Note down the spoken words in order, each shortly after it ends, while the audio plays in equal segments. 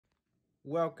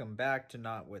Welcome back to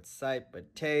Not With Sight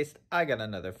But Taste. I got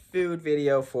another food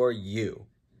video for you.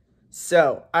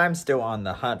 So, I'm still on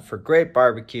the hunt for great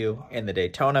barbecue in the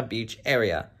Daytona Beach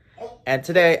area. And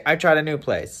today, I tried a new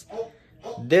place.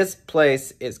 This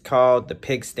place is called the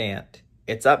Pig Stand.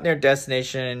 It's up near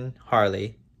Destination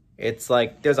Harley. It's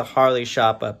like, there's a Harley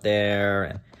shop up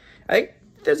there. And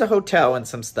there's a hotel and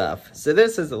some stuff. So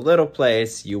this is a little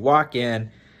place. You walk in.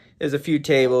 There's a few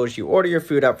tables. You order your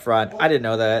food up front. I didn't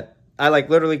know that. I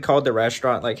literally called the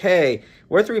restaurant like, hey,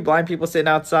 we're three blind people sitting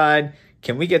outside.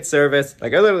 Can we get service? I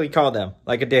literally called them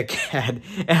like a dickhead.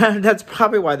 And that's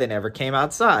probably why they never came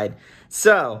outside.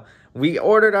 So we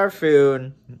ordered our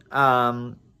food.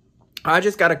 I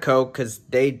just got a Coke because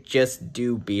they just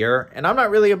do beer. And I'm not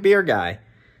really a beer guy.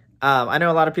 I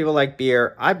know a lot of people like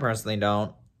beer. I personally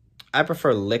don't. I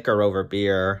prefer liquor over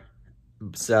beer.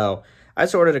 So I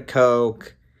just ordered a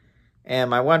Coke.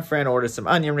 And my one friend ordered some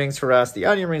onion rings for us. The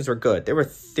onion rings were good. They were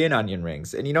thin onion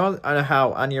rings. And you know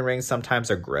how onion rings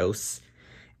sometimes are gross?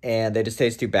 And they just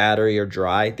taste too battery or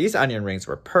dry? These onion rings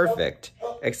were perfect.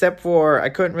 Except for I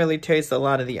couldn't really taste a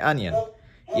lot of the onion.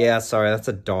 Yeah, sorry, that's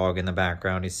a dog in the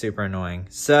background. He's super annoying.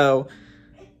 So,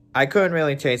 I couldn't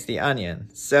really taste the onion.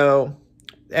 So,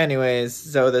 anyways,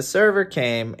 so the server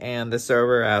came and the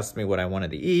server asked me what I wanted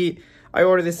to eat. I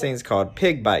ordered these things called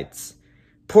pig bites.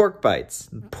 Pork bites,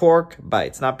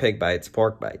 not pig bites,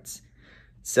 pork bites.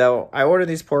 So I ordered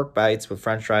these pork bites with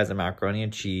french fries and macaroni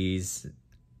and cheese.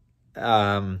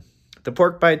 The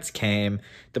pork bites came.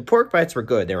 The pork bites were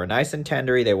good. They were nice and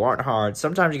tendery. They weren't hard.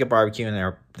 Sometimes you get barbecue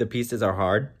and the pieces are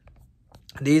hard.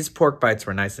 These pork bites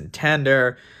were nice and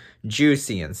tender,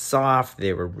 juicy and soft.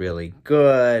 They were really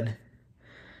good.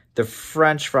 The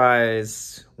french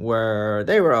fries were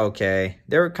okay.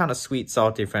 They were kind of sweet,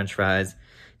 salty french fries.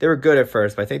 They were good at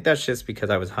first, but I think that's just because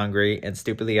I was hungry. And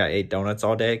stupidly, I ate donuts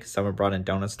all day because someone brought in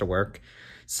donuts to work.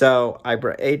 So I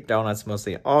ate donuts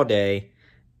mostly all day.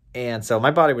 And so my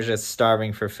body was just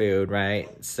starving for food, right?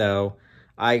 So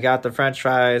I got the french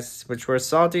fries, which were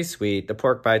salty sweet. The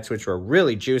pork bites, which were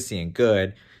really juicy and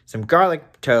good. Some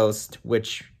garlic toast,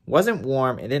 which wasn't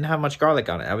warm. It didn't have much garlic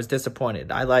on it. I was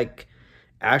disappointed. I like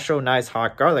actual nice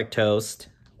hot garlic toast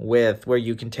with where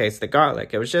you can taste the garlic.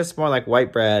 It was just more like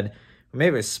white bread.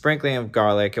 Maybe a sprinkling of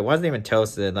garlic. It wasn't even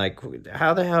toasted. Like,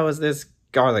 how the hell is this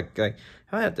garlic? Like,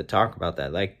 I have to talk about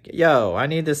that. Like, yo, I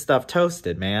need this stuff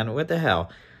toasted, man. What the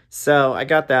hell? So, I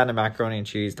got that and the macaroni and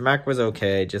cheese. The mac was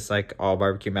okay, just like all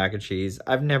barbecue mac and cheese.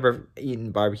 I've never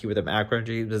eaten barbecue with a macaroni and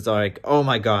cheese. It's like, oh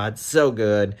my god, so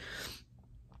good.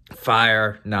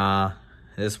 Fire, nah.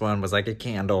 This one was like a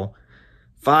candle.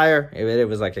 Fire, it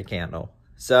was like a candle.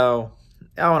 So,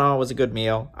 all in all, it was a good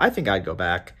meal. I think I'd go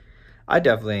back. I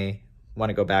definitely want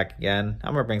to go back again.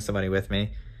 I'm gonna bring somebody with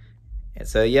me. And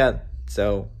so yeah,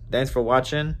 so thanks for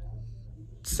watching.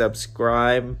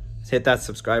 Subscribe, hit that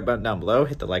subscribe button down below,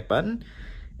 hit the like button,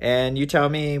 and you tell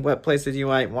me what places you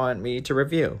might want me to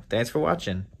review. Thanks for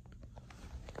watching.